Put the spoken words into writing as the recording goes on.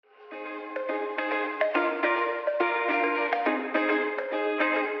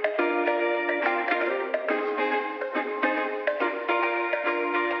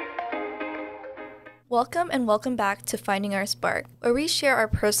Welcome back to Finding Our Spark, where we share our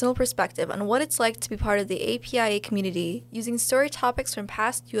personal perspective on what it's like to be part of the APIA community using story topics from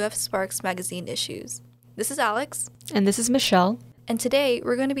past UF Sparks magazine issues. This is Alex. And this is Michelle. And today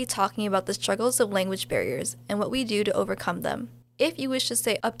we're going to be talking about the struggles of language barriers and what we do to overcome them. If you wish to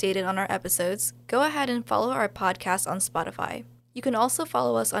stay updated on our episodes, go ahead and follow our podcast on Spotify. You can also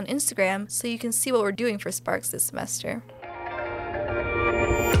follow us on Instagram so you can see what we're doing for Sparks this semester.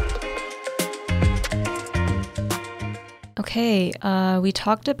 Okay, we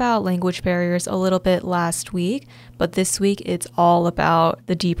talked about language barriers a little bit last week, but this week it's all about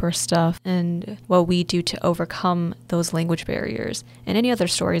the deeper stuff and what we do to overcome those language barriers and any other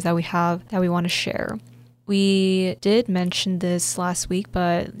stories that we have that we want to share. We did mention this last week,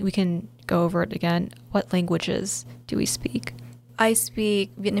 but we can go over it again. What languages do we speak? I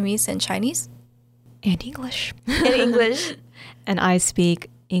speak Vietnamese and Chinese. And English. And English. And I speak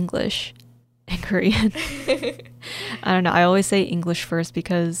English and Korean. I don't know. I always say English first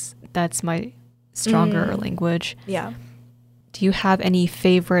because that's my stronger language. Yeah. Do you have any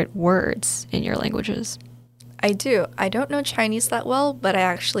favorite words in your languages? I do. I don't know Chinese that well, but I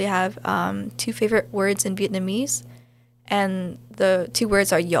actually have two favorite words in Vietnamese. And the two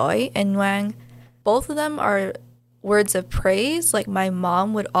words are Yoi and Ngoan. Both of them are words of praise. Like my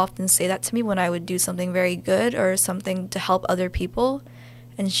mom would often say that to me when I would do something very good or something to help other people.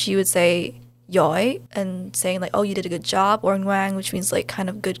 And she would say Yoi and saying like, oh, you did a good job, or Ngoan, which means like kind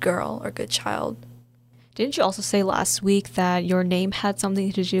of good girl or good child. Didn't you also say last week that your name had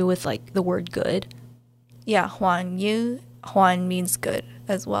something to do with like the word good? Yeah, Hwan Yu. Hwan means good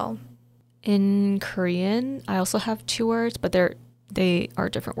as well. In Korean, I also have two words, but they are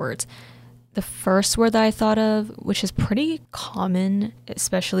different words. The first word that I thought of, which is pretty common,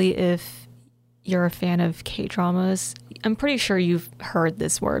 especially if you're a fan of K-dramas, I'm pretty sure you've heard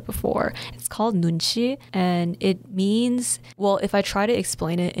this word before. It's called nunchi, and it means, well, if I try to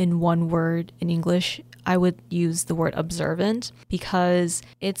explain it in one word in English, I would use the word observant because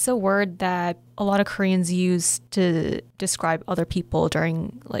it's a word that a lot of Koreans use to describe other people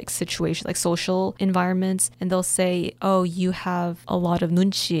during like situations, like social environments. And they'll say, oh, you have a lot of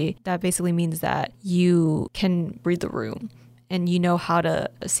nunchi. That basically means that you can read the room and you know how to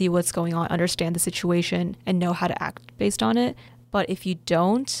see what's going on, understand the situation, and know how to act based on it. But if you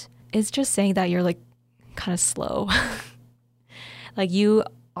don't, it's just saying that you're like kind of slow. Like you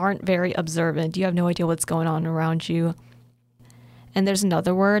aren't very observant. You have no idea what's going on around you. And there's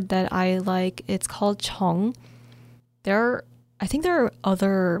another word that I like. It's called chong. I think there are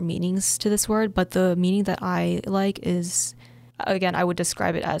other meanings to this word, but the meaning that I like is, again, I would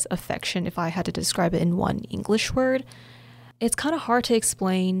describe it as affection if I had to describe it in one English word. It's kind of hard to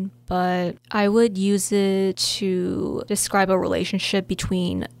explain, but I would use it to describe a relationship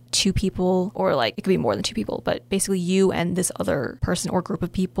between two people, or like it could be more than two people, but basically you and this other person or group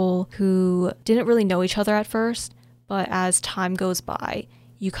of people who didn't really know each other at first, but as time goes by,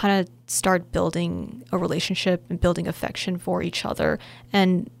 you kind of start building a relationship and building affection for each other.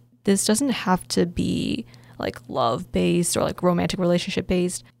 And this doesn't have to be like love-based or like romantic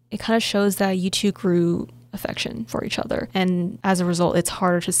relationship-based. It kind of shows that you two grew affection for each other, and as a result it's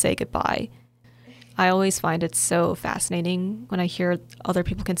harder to say goodbye. I always find it so fascinating when I hear other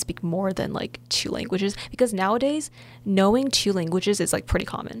people can speak more than like two languages, because nowadays knowing two languages is like pretty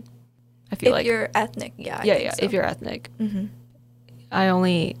common. I feel like if you're ethnic, yeah. Yeah, if you're ethnic. I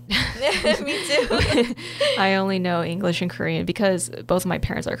only Me too. I only know English and Korean because both of my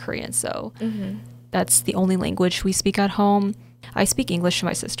parents are Korean, so that's the only language we speak at home. I speak English to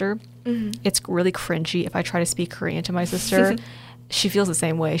my sister. It's really cringy if I try to speak Korean to my sister. She feels the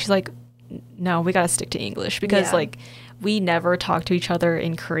same way. She's like, no, we gotta stick to English because like we never talk to each other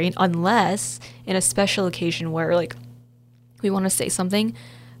in Korean unless in a special occasion where like we want to say something,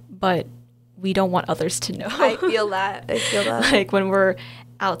 but we don't want others to know. I feel that. Like when we're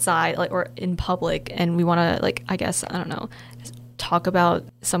outside, like or in public, and we want to like, I guess, I don't know, talk about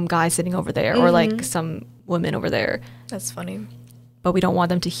some guy sitting over there or like some women over there. That's funny. But we don't want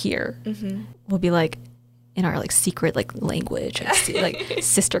them to hear. We'll be like in our like secret like language, like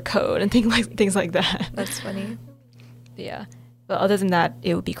sister code and things like that. That's funny. Yeah. But other than that,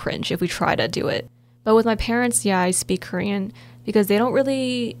 it would be cringe if we try to do it. But with my parents, yeah, I speak Korean because they don't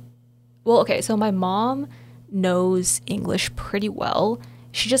really. Well, okay, so my mom knows English pretty well.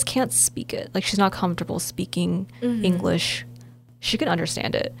 She just can't speak it. Like she's not comfortable speaking English. She can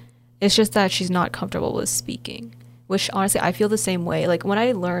understand it. It's just that she's not comfortable with speaking, which honestly, I feel the same way. Like when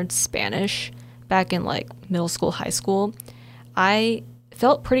I learned Spanish back in like middle school, high school, I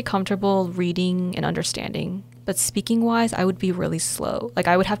felt pretty comfortable reading and understanding. But speaking wise, I would be really slow. Like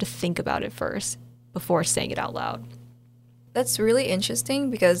I would have to think about it first. before saying it out loud. That's really interesting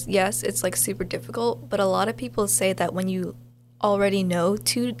because, yes, it's like super difficult, but a lot of people say that when you already know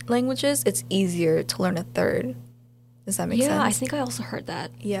two languages, it's easier to learn a third. Does that make sense? Yeah, I think I also heard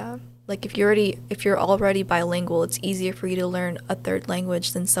that. Yeah. Like if you're already bilingual, it's easier for you to learn a third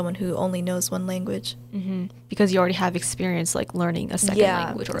language than someone who only knows one language. Mm-hmm. Because you already have experience like learning a second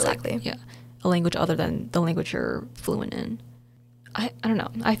language, or exactly. like a language other than the language you're fluent in. I don't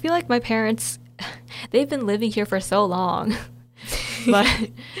know. I feel like my parents, they've been living here for so long, but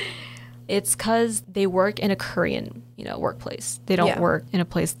it's because they work in a Korean, workplace. They don't work in a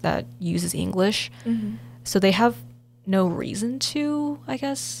place that uses English. Mm-hmm. So they have no reason to, I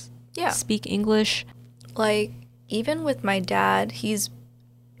guess, speak English. Like, even with my dad, he's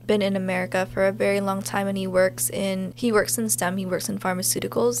been in America for a very long time, and he works in STEM, he works in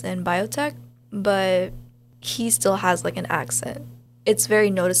pharmaceuticals and biotech, but he still has like an accent. It's very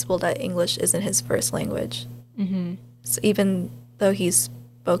noticeable that English isn't his first language. Mm-hmm. So even though he's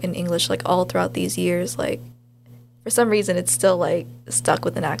spoken English like all throughout these years, like for some reason it's still like stuck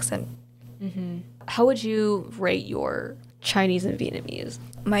with an accent. Mm-hmm. How would you rate your Chinese and Vietnamese?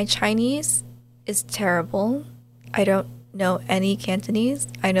 My Chinese is terrible. I don't know any Cantonese.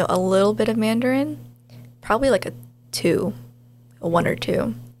 I know a little bit of Mandarin, probably like a 1 or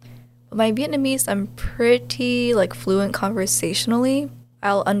 2. But my Vietnamese, I'm pretty like fluent conversationally.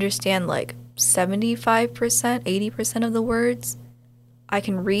 I'll understand like 75%, 80% of the words. I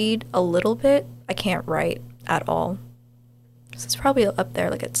can read a little bit. I can't write at all. So it's probably up there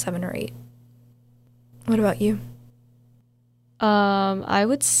like at 7 or 8. What about you? I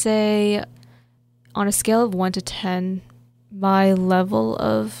would say on a scale of 1 to 10, my level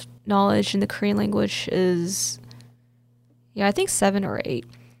of knowledge in the Korean language is, I think 7 or 8.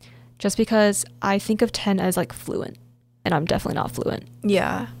 Just because I think of 10 as like fluent, and I'm definitely not fluent.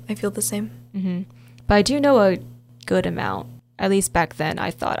 Yeah, I feel the same. Mm-hmm. But I do know a good amount. At least back then, I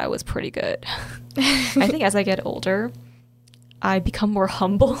thought I was pretty good. I think as I get older, I become more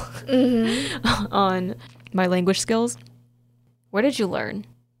humble on my language skills. Where did you learn?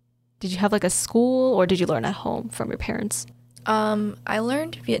 Did you have like a school, or did you learn at home from your parents? I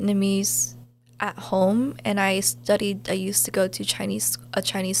learned Vietnamese at home, and I used to go to a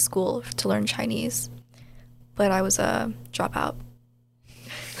Chinese school to learn Chinese, but I was a dropout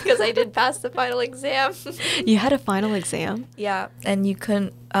because I didn't pass the final exam. You had a final exam? Yeah, and you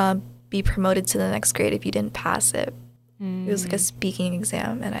couldn't be promoted to the next grade if you didn't pass it. It was like a speaking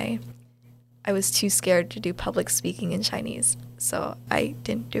exam, and I was too scared to do public speaking in Chinese, so I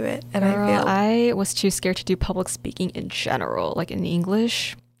didn't do it, and I failed. I was too scared to do public speaking in general, like in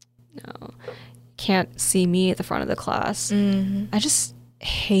English. No, can't see me at the front of the class. I just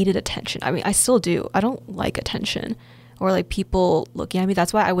hated attention. I mean, I still do. I don't like attention or like people looking at me.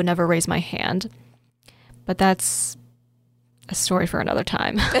 That's why I would never raise my hand. But that's a story for another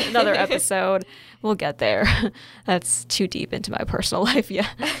time, another episode. We'll get there. That's too deep into my personal life,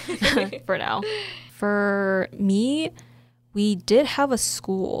 for now. For me, we did have a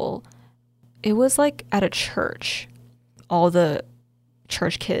school. It was like at a church. All the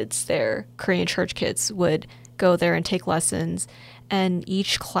church kids there, Korean church kids, would go there and take lessons, and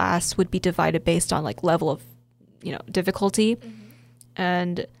each class would be divided based on like level of, difficulty.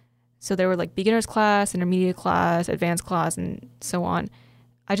 And so there were like beginners class, intermediate class, advanced class, and so on.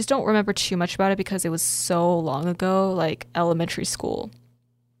 I just don't remember too much about it because it was so long ago, like elementary school.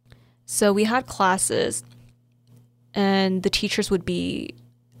 So we had classes, and the teachers would be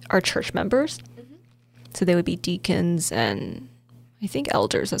our church members. So they would be deacons and I think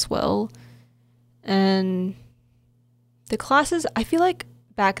elders as well. And the classes, I feel like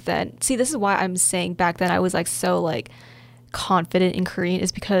back then, see, this is why I'm saying back then I was like so like confident in Korean,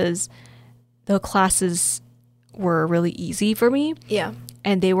 is because the classes were really easy for me. Yeah.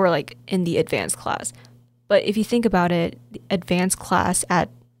 And they were like in the advanced class. But if you think about it, the advanced class at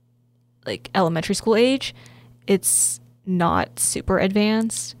like elementary school age, it's not super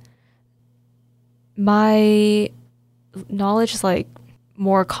advanced. My knowledge is like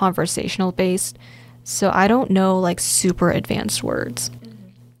more conversational based, so I don't know like super advanced words,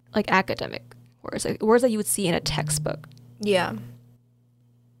 like academic words, like words that you would see in a textbook. Yeah.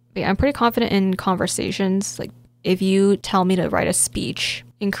 But yeah, I'm pretty confident in conversations. Like if you tell me to write a speech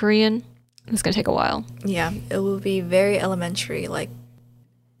in Korean, it's gonna take a while. Yeah, it will be very elementary. Like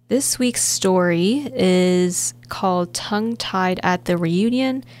this week's story is called Tongue-Tied at the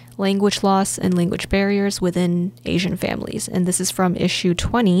Reunion, Language Loss and Language Barriers Within Asian Families. And this is from issue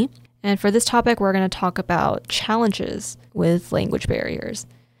 20. And for this topic, we're going to talk about challenges with language barriers.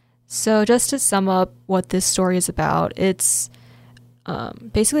 So just to sum up what this story is about, it's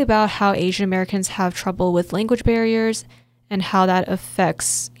basically about how Asian Americans have trouble with language barriers and how that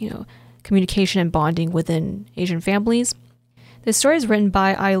affects, communication and bonding within Asian families. This story is written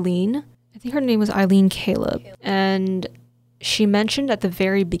by Eileen. I think her name was Eileen Caleb. And she mentioned at the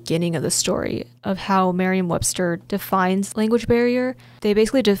very beginning of the story of how Merriam-Webster defines language barrier. They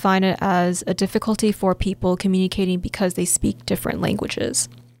basically define it as a difficulty for people communicating because they speak different languages.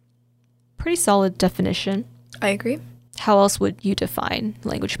 Pretty solid definition. I agree. How else would you define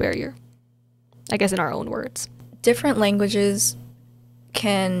language barrier? I guess in our own words. Different languages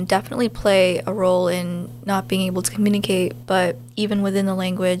can definitely play a role in not being able to communicate, but even within the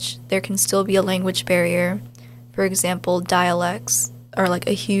language, there can still be a language barrier. For example, dialects are like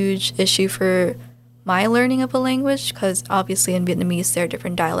a huge issue for my learning of a language, because obviously in Vietnamese there are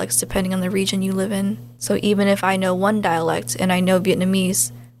different dialects depending on the region you live in. So even if I know one dialect and I know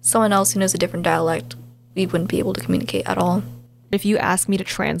Vietnamese, someone else who knows a different dialect, we wouldn't be able to communicate at all. If you ask me to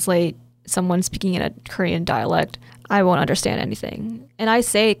translate someone speaking in a Korean dialect, I won't understand anything. And I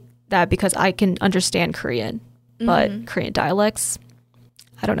say that because I can understand Korean, but Korean dialects,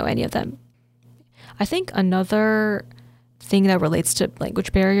 I don't know any of them. I think another thing that relates to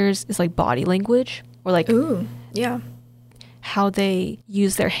language barriers is like body language, or like how they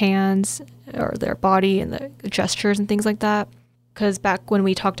use their hands or their body and the gestures and things like that. Because back when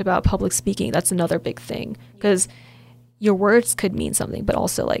we talked about public speaking, that's another big thing. Because your words could mean something, but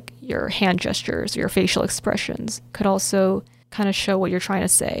also like your hand gestures, your facial expressions could also kind of show what you're trying to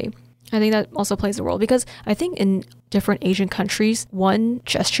say. I think that also plays a role, because I think in different Asian countries, one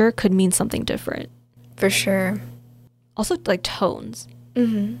gesture could mean something different. For sure. Also, like tones.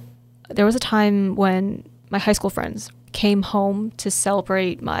 There was a time when my high school friends came home to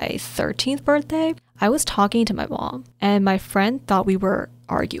celebrate my 13th birthday. I was talking to my mom, and my friend thought we were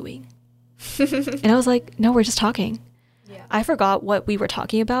arguing. And I was like, no, we're just talking. Yeah. I forgot what we were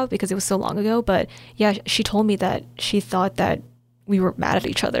talking about because it was so long ago. But yeah, she told me that she thought that we were mad at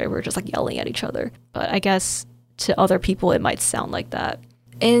each other. We were just like yelling at each other. But I guess to other people, it might sound like that.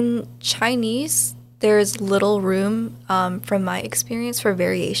 In Chinese, there's little room, from my experience, for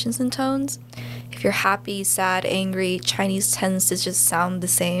variations in tones. If you're happy, sad, angry, Chinese tends to just sound the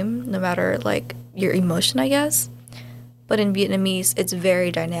same, no matter like your emotion, I guess. But in Vietnamese, it's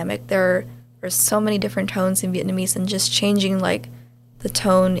very dynamic. There are so many different tones in Vietnamese, and just changing like the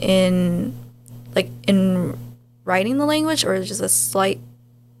tone in writing the language, or just a slight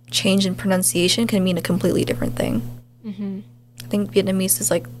change in pronunciation, can mean a completely different thing. I think Vietnamese is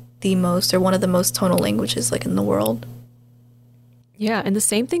like the most, or one of the most tonal languages like in the world. Yeah, and the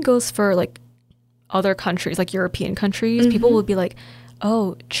same thing goes for like other countries, like European countries. People will be like,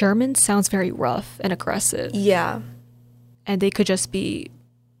 oh, German sounds very rough and aggressive. Yeah. And they could just be,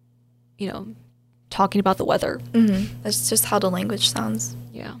 talking about the weather. That's just how the language sounds.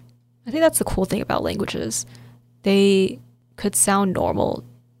 Yeah. I think that's the cool thing about languages. They could sound normal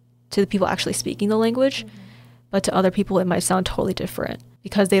to the people actually speaking the language, but to other people it might sound totally different.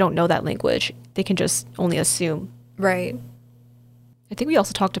 Because they don't know that language, they can just only assume. Right. I think we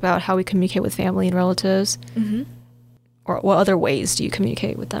also talked about how we communicate with family and relatives. Or what other ways do you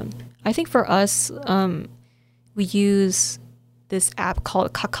communicate with them? I think for us, we use this app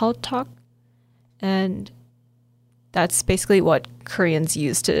called KakaoTalk. And that's basically what Koreans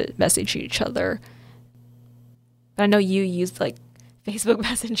use to message each other. But I know you used like Facebook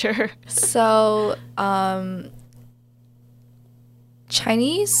Messenger. So,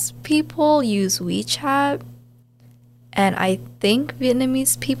 Chinese people use WeChat, and I think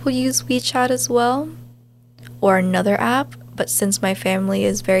Vietnamese people use WeChat as well, or another app, but since my family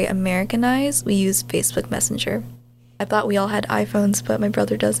is very Americanized, we use Facebook Messenger. I thought we all had iPhones, but my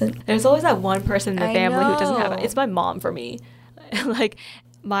brother doesn't. There's always that one person in the family who doesn't have it. It's my mom for me. Like,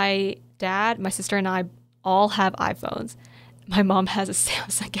 my dad, my sister, and I all have iPhones. My mom has a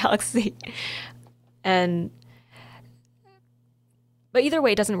Samsung Galaxy. But either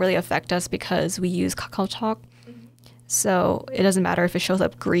way, it doesn't really affect us because we use KakaoTalk. So it doesn't matter if it shows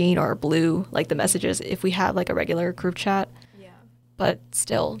up green or blue, like the messages, if we have like a regular group chat. Yeah. But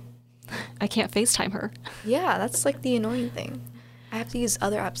still, I can't FaceTime her. Yeah, that's like the annoying thing. I have to use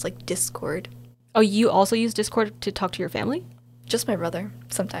other apps like Discord. Oh, you also use Discord to talk to your family? Just my brother,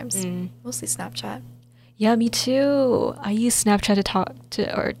 sometimes. Mostly Snapchat. Yeah, me too. I use Snapchat to talk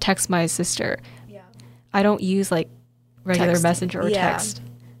to or text my sister. Yeah. I don't use like regular messenger or text.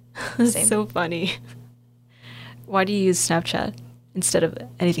 It's so funny. Why do you use Snapchat instead of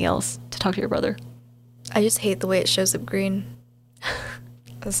anything else to talk to your brother? I just hate the way it shows up green.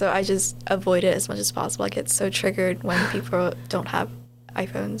 So I just avoid it as much as possible. I get so triggered when people don't have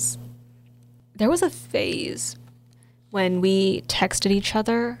iPhones. There was a phase when we texted each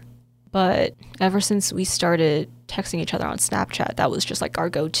other, but ever since we started texting each other on Snapchat, that was just like our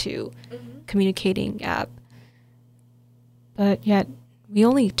go-to communicating app. But yet we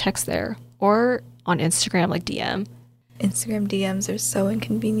only text there or on Instagram, like DM. Instagram DMs are so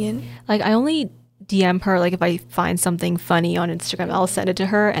inconvenient. Like I only DM her like if I find something funny on Instagram, I'll send it to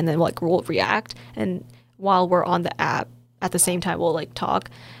her and then like we'll react. And while we're on the app at the same time, we'll like talk.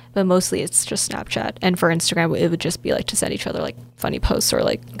 But mostly it's just Snapchat. And for Instagram, it would just be like to send each other like funny posts or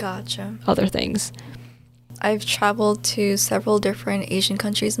like Gotcha. other things. I've traveled to several different Asian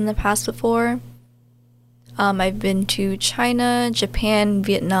countries in the past before. I've been to China, Japan,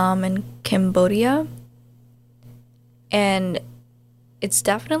 Vietnam, and Cambodia. And it's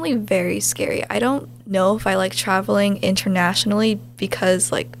definitely very scary. I don't know if I like traveling internationally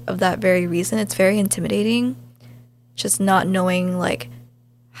because like of that very reason. It's very intimidating. Just not knowing like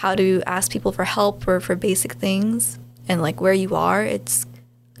how to ask people for help or for basic things and like where you are. It's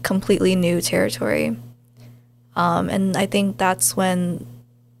completely new territory. And I think that's when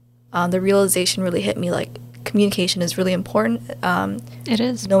the realization really hit me, like communication is really important. It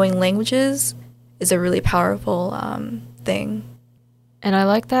is. Knowing languages is a really powerful thing. And I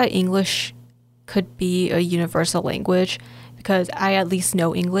like that English could be a universal language because I at least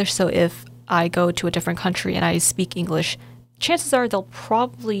know English. So if I go to a different country and I speak English, chances are they'll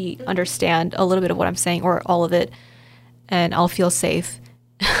probably understand a little bit of what I'm saying or all of it, and I'll feel safe.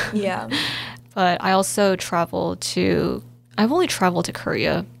 Yeah. But I also I've only traveled to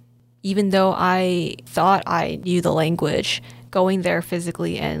Korea, even though I thought I knew the language. Going there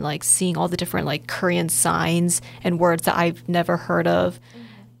physically and like seeing all the different like Korean signs and words that I've never heard of,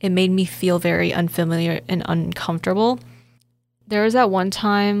 it made me feel very unfamiliar and uncomfortable. There was that one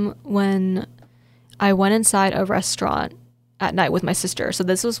time when I went inside a restaurant at night with my sister. So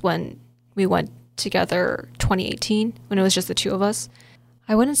this was when we went together 2018, when it was just the two of us.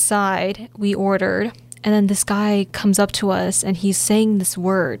 I went inside, we ordered, and then this guy comes up to us and he's saying this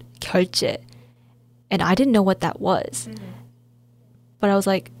word, 결제. And I didn't know what that was. But I was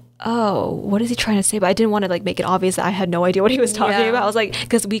like, oh, what is he trying to say? But I didn't want to like make it obvious that I had no idea what he was talking about. I was like,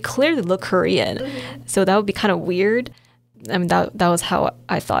 because we clearly look Korean. So that would be kind of weird. I mean, that was how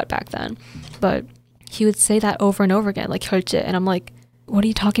I thought back then. But he would say that over and over again, like 결제. And I'm like, what are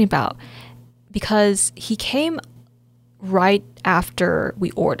you talking about? Because he came right after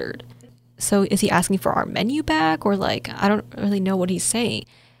we ordered. So is he asking for our menu back? Or like, I don't really know what he's saying.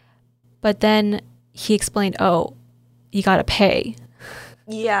 But then he explained, oh, you got to pay.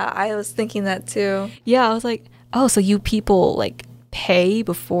 Yeah, I was thinking that too. Yeah, I was like, oh, so you people like pay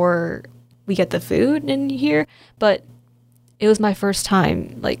before we get the food in here? But it was my first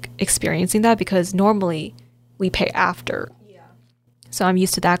time like experiencing that because normally we pay after. Yeah. So I'm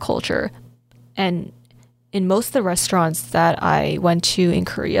used to that culture. And in most of the restaurants that I went to in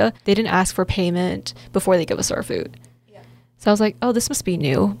Korea, they didn't ask for payment before they give us our food. Yeah. So I was like, oh, this must be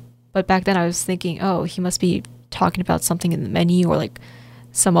new. But back then I was thinking, oh, he must be talking about something in the menu or like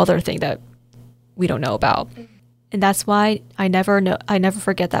some other thing that we don't know about. And that's why I never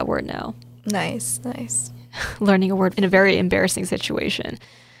forget that word now. Nice. Learning a word in a very embarrassing situation.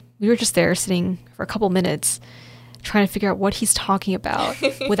 We were just there sitting for a couple minutes trying to figure out what he's talking about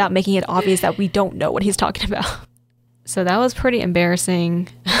without making it obvious that we don't know what he's talking about. So that was pretty embarrassing.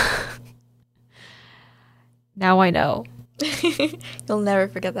 Now I know. You'll never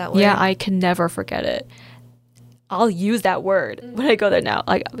forget that word. Yeah, I can never forget it. I'll use that word when I go there now.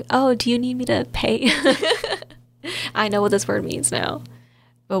 Like, oh, do you need me to pay? I know what this word means now.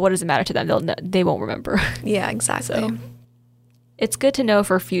 But what does it matter to them? They won't remember. Yeah, exactly. So it's good to know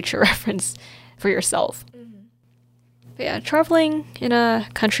for future reference for yourself. But yeah, traveling in a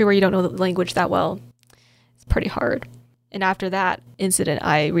country where you don't know the language that well, it's pretty hard. And after that incident,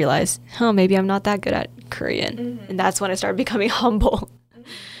 I realized, oh, maybe I'm not that good at Korean. And that's when I started becoming humble.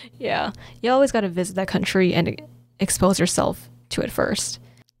 Yeah. You always got to visit that country and expose yourself to it first.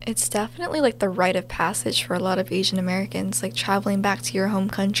 It's definitely like the rite of passage for a lot of Asian Americans, like traveling back to your home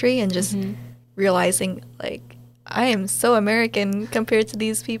country and just realizing like, I am so American compared to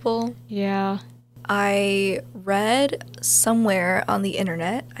these people. Yeah. I read somewhere on the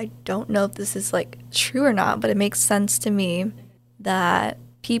internet, I don't know if this is like true or not, but it makes sense to me that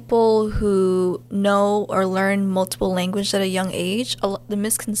people who know or learn multiple languages at a young age, the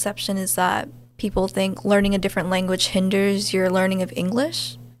misconception is that people think learning a different language hinders your learning of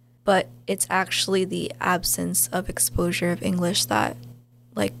English, but it's actually the absence of exposure of English that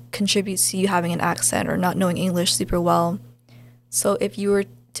like contributes to you having an accent or not knowing English super well. So if you were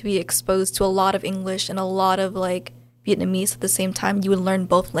to be exposed to a lot of English and a lot of like Vietnamese at the same time, you would learn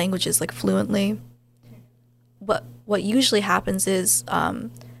both languages like fluently. But what usually happens is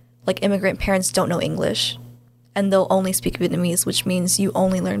like immigrant parents don't know English and they'll only speak Vietnamese, which means you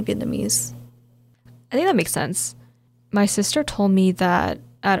only learn Vietnamese. I think that makes sense. My sister told me that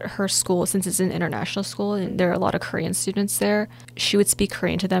at her school, since it's an international school and there are a lot of Korean students there, she would speak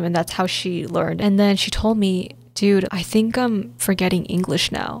Korean to them and that's how she learned. And then she told me, dude, I think I'm forgetting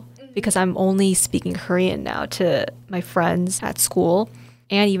English now because I'm only speaking Korean now to my friends at school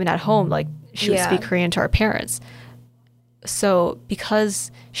and even at home. Like she would speak Korean to our parents. So because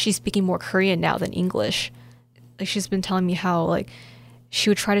she's speaking more Korean now than English, like she's been telling me how like she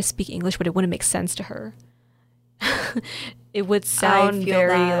would try to speak English, but it wouldn't make sense to her. It would sound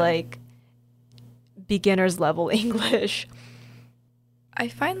very like beginner's level English. I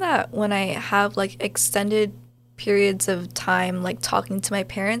find that when I have like extended periods of time like talking to my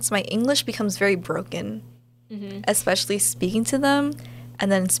parents, my English becomes very broken, especially speaking to them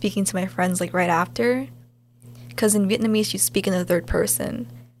and then speaking to my friends like right after. Because in Vietnamese, you speak in the third person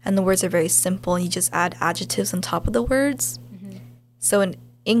and the words are very simple and you just add adjectives on top of the words. So in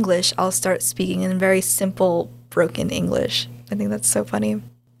English, I'll start speaking in very simple, broken English. I think that's so funny.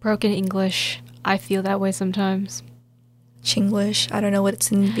 Broken English. I feel that way sometimes. Chinglish. I don't know what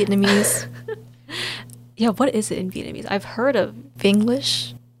it's in Vietnamese. Yeah, what is it in Vietnamese? I've heard of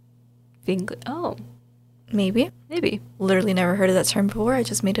Vinglish. Oh, Maybe. Literally never heard of that term before. I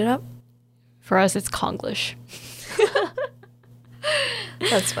just made it up. For us, it's Konglish.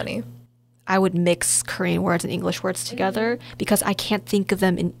 That's funny. I would mix Korean words and English words together because I can't think of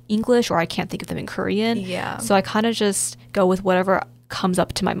them in English or I can't think of them in Korean. Yeah. So I kind of just go with whatever comes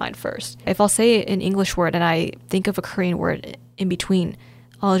up to my mind first. If I'll say an English word and I think of a Korean word in between,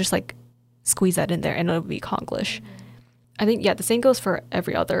 I'll just like squeeze that in there and it'll be Konglish. I think, yeah, the same goes for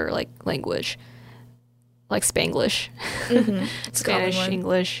every other like language, like Spanglish, Spanish,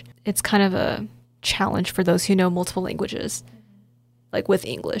 English. It's kind of a challenge for those who know multiple languages, like with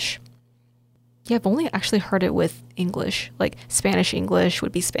English. Yeah, I've only actually heard it with English. Like Spanish English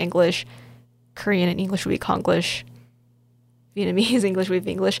would be Spanglish, Korean and English would be Konglish, Vietnamese English would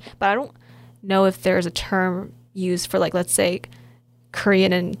be English. But I don't know if there's a term used for like, let's say,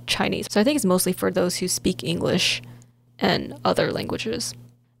 Korean and Chinese. So I think it's mostly for those who speak English and other languages.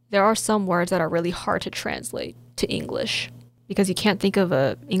 There are some words that are really hard to translate to English because you can't think of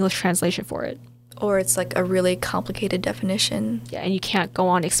a English translation for it. Or it's like a really complicated definition. Yeah, and you can't go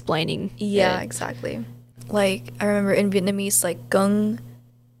on explaining. Yeah, exactly. Like, I remember in Vietnamese, like, gung,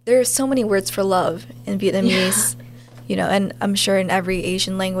 there are so many words for love in Vietnamese, you know, and I'm sure in every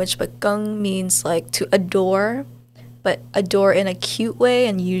Asian language, but gung means, like, to adore, but adore in a cute way,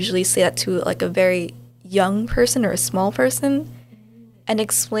 and you usually say that to, like, a very young person or a small person. And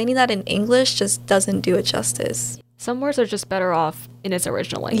explaining that in English just doesn't do it justice. Some words are just better off in its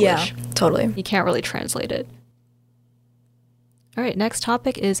original language. Yeah, totally. You can't really translate it. All right, next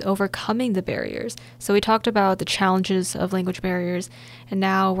topic is overcoming the barriers. So we talked about the challenges of language barriers, and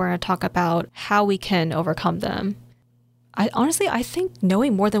now we're going to talk about how we can overcome them. I think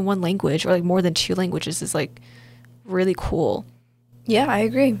knowing more than one language or like more than two languages is like really cool. Yeah, I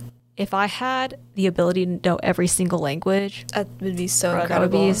agree. If I had the ability to know every single language, That would be so that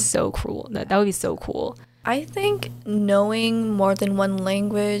incredible. would be so cool. That would be so cool. I think knowing more than one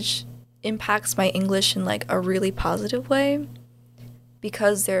language impacts my English in like a really positive way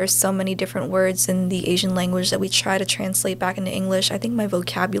because there are so many different words in the Asian language that we try to translate back into English. I think my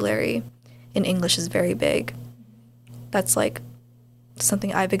vocabulary in English is very big. That's like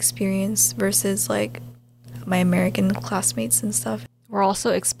something I've experienced versus like my American classmates and stuff. We're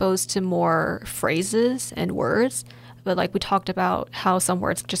also exposed to more phrases and words, but like we talked about how some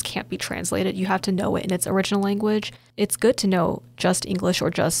words just can't be translated. You have to know it in its original language. It's good to know just English or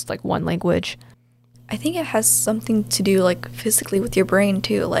just like one language. I think it has something to do like physically with your brain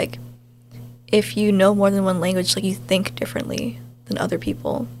too. Like if you know more than one language, like you think differently than other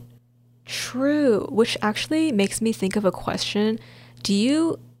people. True, which actually makes me think of a question. Do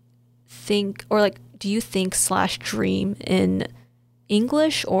you think / dream in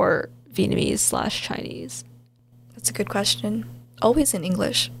English or Vietnamese / Chinese? That's a good question. Always in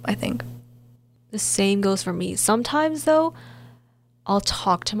English, I think. The same goes for me. Sometimes though, I'll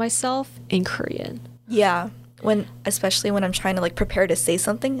talk to myself in Korean. Yeah, especially when I'm trying to like prepare to say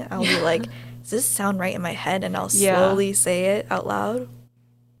something, I'll be like, does this sound right in my head? And I'll slowly say it out loud.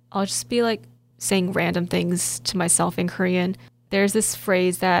 I'll just be like saying random things to myself in Korean. There's this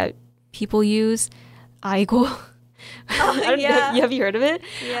phrase that people use, 아이고. Have you heard of it?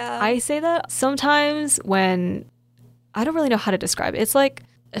 Yeah. I say that sometimes when I don't really know how to describe it. It's like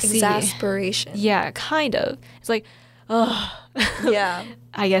exasperation. Yeah, kind of. It's like, Yeah.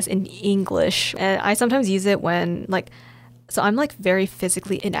 I guess in English. And I sometimes use it when so I'm like very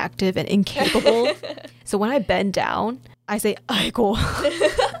physically inactive and incapable. So when I bend down, I say "Aigo."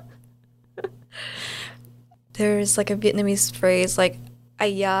 There's like a Vietnamese phrase like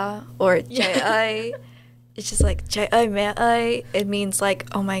 "aya" or "jai ai." It's just like "jai ai mẹ ai." It means like,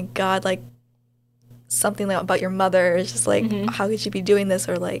 oh my god, like something like about your mother. It's just like, how could you be doing this?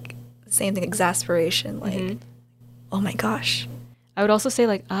 Or like the same thing, exasperation. Like, oh my gosh. I would also say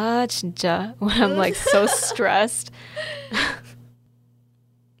like 진짜 when I'm like so stressed.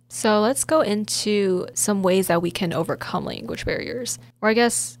 So let's go into some ways that we can overcome language barriers, or I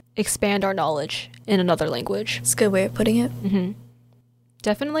guess expand our knowledge in another language. It's a good way of putting it.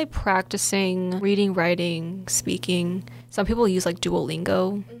 Definitely practicing reading, writing, speaking. Some people use like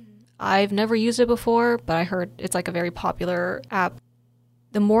Duolingo. I've never used it before, but I heard it's like a very popular app.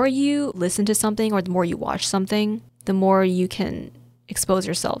 The more you listen to something or the more you watch something, the more you can expose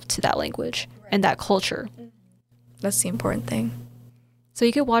yourself to that language and that culture. That's the important thing. So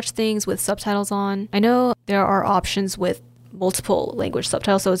you could watch things with subtitles on. I know there are options with multiple language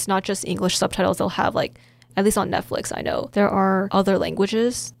subtitles, so it's not just English subtitles. They'll have like, at least on Netflix, I know, there are other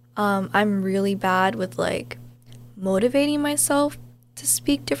languages. I'm really bad with like motivating myself to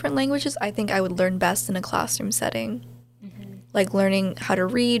speak different languages. I think I would learn best in a classroom setting. Like learning how to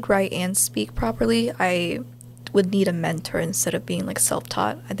read, write, and speak properly. I would need a mentor instead of being like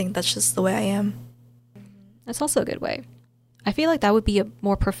self-taught. I think that's just the way I am. That's also a good way. I feel like that would be a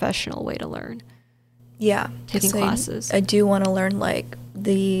more professional way to learn. Yeah. Taking classes. I do want to learn like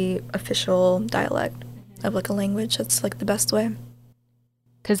the official dialect of like a language. That's like the best way.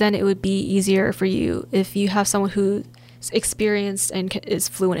 Because then it would be easier for you if you have someone who's experienced and is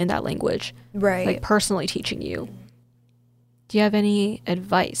fluent in that language. Right. Like personally teaching you. Do you have any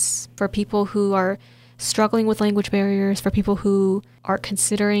advice for people who are struggling with language barriers, for people who are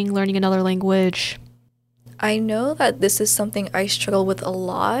considering learning another language? I know that this is something I struggle with a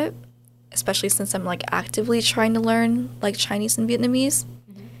lot, especially since I'm like actively trying to learn like Chinese and Vietnamese.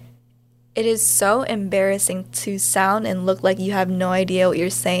 It is so embarrassing to sound and look like you have no idea what you're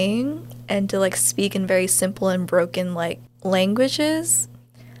saying and to like speak in very simple and broken like languages.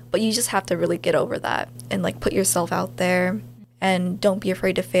 But you just have to really get over that and like put yourself out there and don't be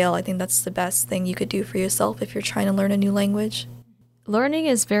afraid to fail. I think that's the best thing you could do for yourself if you're trying to learn a new language. Learning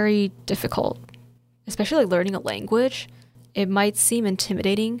is very difficult, especially like learning a language. It might seem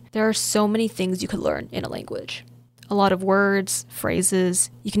intimidating. There are so many things you could learn in a language. A lot of words,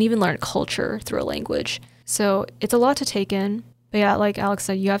 phrases. You can even learn culture through a language. So it's a lot to take in. But yeah, like Alex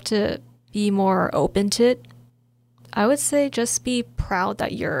said, you have to be more open to it. I would say just be proud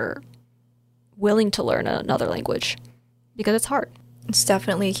that you're willing to learn another language because it's hard. It's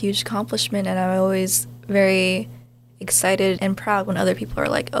definitely a huge accomplishment, and I'm always very excited and proud when other people are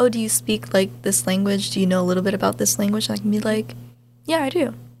like, oh, do you speak like this language? Do you know a little bit about this language? And I can be like, yeah, I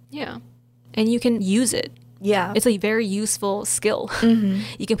do. Yeah. And you can use it. Yeah. It's a very useful skill.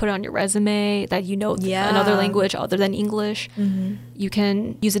 You can put it on your resume that you know another language other than English. You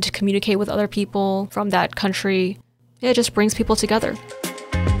can use it to communicate with other people from that country. It just brings people together.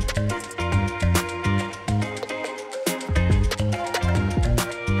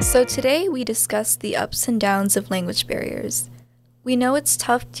 So today we discussed the ups and downs of language barriers. We know it's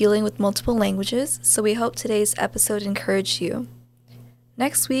tough dealing with multiple languages, so we hope today's episode encouraged you.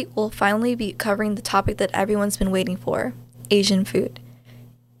 Next week, we'll finally be covering the topic that everyone's been waiting for, Asian food.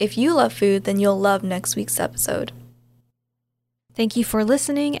 If you love food, then you'll love next week's episode. Thank you for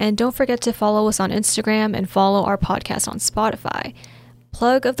listening, and don't forget to follow us on Instagram and follow our podcast on Spotify.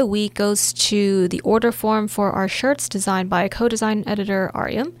 Plug of the week goes to the order form for our shirts designed by co-design editor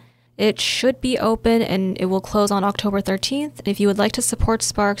Aryam. It should be open and it will close on October 13th. If you would like to support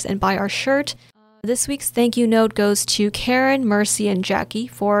Sparks and buy our shirt, this week's thank you note goes to Karen, Mercy, and Jackie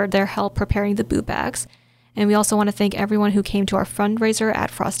for their help preparing the boo bags. And we also want to thank everyone who came to our fundraiser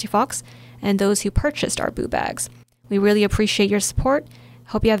at Frosty Fox and those who purchased our boo bags. We really appreciate your support.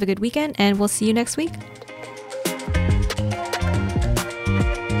 Hope you have a good weekend, and we'll see you next week.